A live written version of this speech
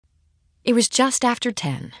It was just after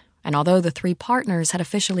 10, and although the three partners had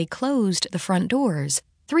officially closed the front doors,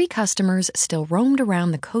 3 customers still roamed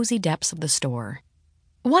around the cozy depths of the store.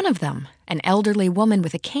 One of them, an elderly woman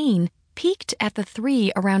with a cane, peeked at the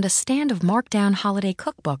 3 around a stand of marked-down holiday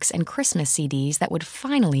cookbooks and Christmas CDs that would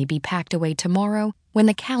finally be packed away tomorrow when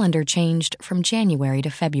the calendar changed from January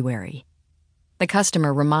to February. The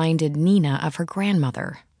customer reminded Nina of her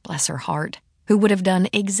grandmother, bless her heart, who would have done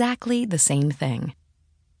exactly the same thing.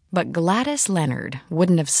 But Gladys Leonard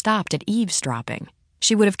wouldn't have stopped at eavesdropping.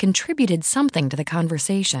 She would have contributed something to the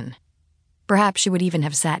conversation. Perhaps she would even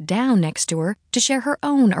have sat down next to her to share her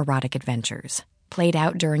own erotic adventures, played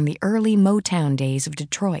out during the early Motown days of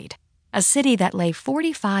Detroit, a city that lay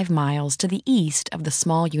 45 miles to the east of the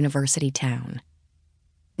small university town.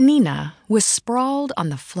 Nina was sprawled on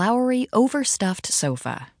the flowery, overstuffed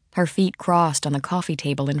sofa, her feet crossed on the coffee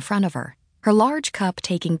table in front of her, her large cup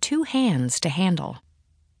taking 2 hands to handle.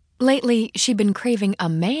 Lately, she'd been craving a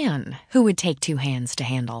man who would take 2 hands to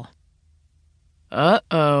handle.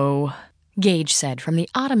 "Uh-oh," Gage said from the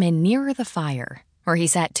ottoman nearer the fire, where he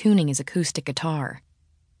sat tuning his acoustic guitar.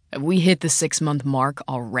 "Have we hit the 6-month mark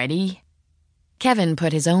already?" Kevin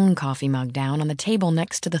put his own coffee mug down on the table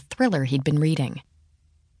next to the thriller he'd been reading.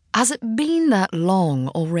 "Has it been that long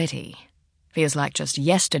already? Feels like just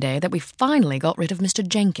yesterday that we finally got rid of Mr.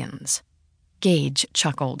 Jenkins." Gage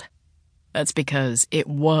chuckled. "That's because it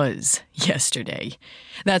was yesterday.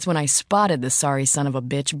 That's when I spotted the sorry son of a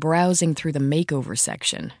bitch browsing through the makeover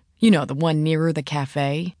section. You know, the one nearer the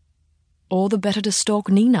cafe. All the better to stalk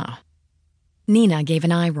Nina." Nina gave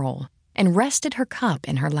an eye roll and rested her cup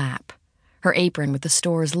in her lap, her apron with the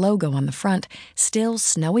store's logo on the front still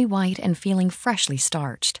snowy white and feeling freshly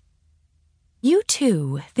starched. "You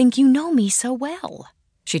two think you know me so well."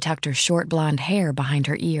 She tucked her short blonde hair behind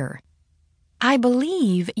her ear. "I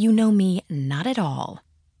believe you know me not at all."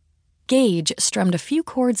 Gage strummed a few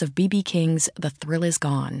chords of B.B. King's The Thrill Is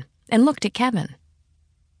Gone and looked at Kevin.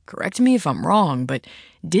 "Correct me if I'm wrong, but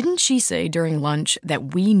didn't she say during lunch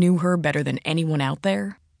that we knew her better than anyone out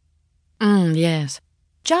there?" Yes.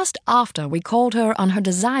 Just after we called her on her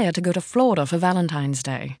desire to go to Florida for Valentine's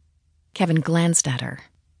Day." Kevin glanced at her.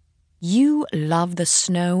 "You love the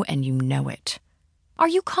snow and you know it." "Are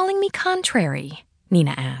you calling me contrary?"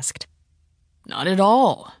 Nina asked. "Not at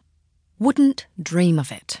all. Wouldn't dream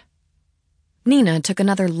of it." Nina took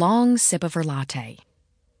another long sip of her latte.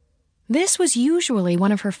 This was usually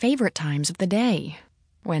one of her favorite times of the day,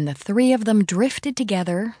 when the 3 of them drifted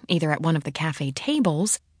together, either at one of the cafe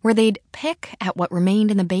tables, where they'd pick at what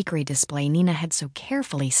remained in the bakery display Nina had so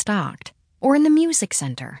carefully stocked, or in the music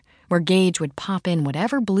center, where Gage would pop in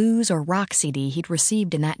whatever blues or rock CD he'd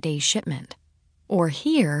received in that day's shipment. Or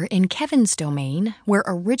here in Kevin's domain, where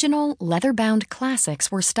original leather-bound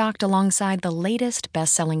classics were stocked alongside the latest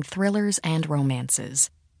best-selling thrillers and romances.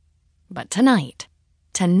 But tonight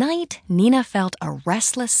Nina felt a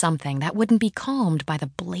restless something that wouldn't be calmed by the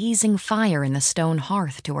blazing fire in the stone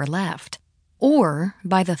hearth to her left, or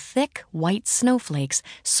by the thick, white snowflakes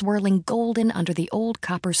swirling golden under the old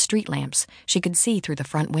copper street lamps she could see through the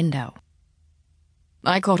front window.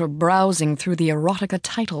 "I caught her browsing through the erotica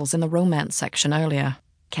titles in the romance section earlier,"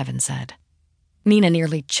 Kevin said. Nina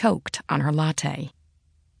nearly choked on her latte.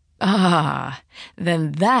 "Ah,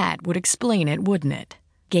 then that would explain it, wouldn't it?"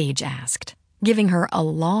 Gage asked, giving her a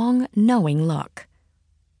long, knowing look.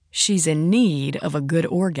 "She's in need of a good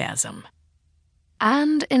orgasm.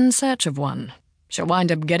 And in search of one. She'll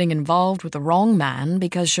wind up getting involved with the wrong man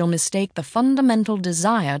because she'll mistake the fundamental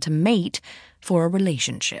desire to mate for a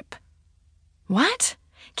relationship." "What?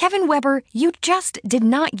 Kevin Weber, you just did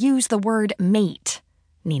not use the word mate,"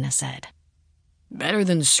 Nina said. "Better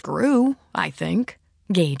than screw, I think,"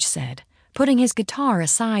 Gage said, putting his guitar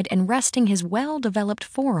aside and resting his well-developed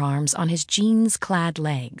forearms on his jeans-clad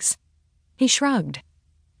legs. He shrugged.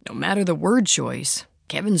 "No matter the word choice,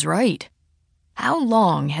 Kevin's right. How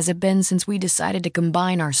long has it been since we decided to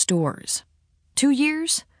combine our stores? 2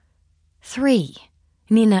 years?" 3,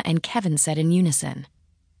 Nina and Kevin said in unison.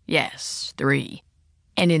 "Yes, 3.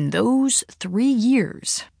 And in those 3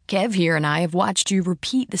 years, Kev here and I have watched you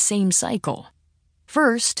repeat the same cycle.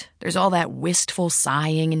 First, there's all that wistful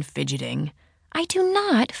sighing and fidgeting." "I do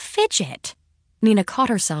not fidget." Nina caught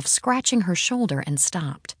herself scratching her shoulder and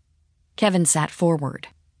stopped. Kevin sat forward.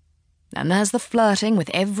 "And there's the flirting with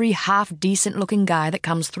every half-decent-looking guy that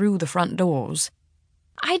comes through the front doors."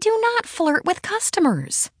 "I do not flirt with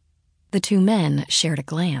customers." The 2 men shared a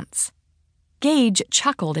glance. Gage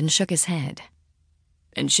chuckled and shook his head.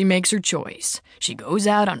 "And she makes her choice. She goes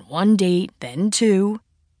out on 1 date, then 2.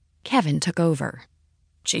 Kevin took over.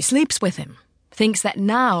 "She sleeps with him. Thinks that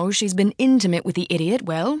now she's been intimate with the idiot,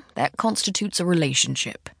 well, that constitutes a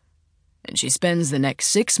relationship. And she spends the next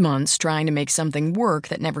 6 months trying to make something work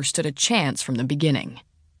that never stood a chance from the beginning.